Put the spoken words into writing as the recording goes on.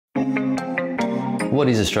What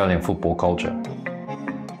is Australian football culture?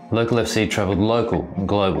 LOCALFC travelled local and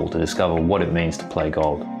global to discover what it means to play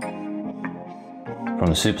gold. From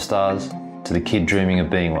the superstars to the kid dreaming of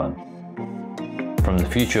being one. From the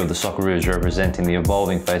future of the Socceroos representing the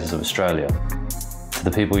evolving faces of Australia, to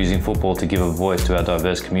the people using football to give a voice to our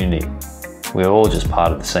diverse community, we are all just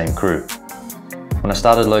part of the same crew. When I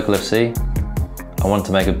started LOCALFC, I wanted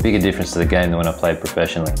to make a bigger difference to the game than when I played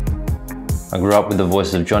professionally. I grew up with the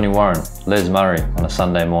voices of Johnny Warren, Les Murray on a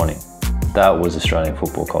Sunday morning. That was Australian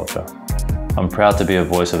football culture. I'm proud to be a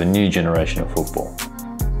voice of a new generation of football.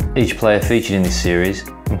 Each player featured in this series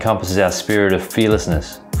encompasses our spirit of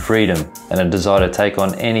fearlessness, freedom, and a desire to take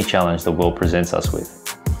on any challenge the world presents us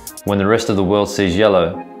with. When the rest of the world sees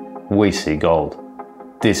yellow, we see gold.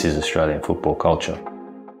 This is Australian football culture.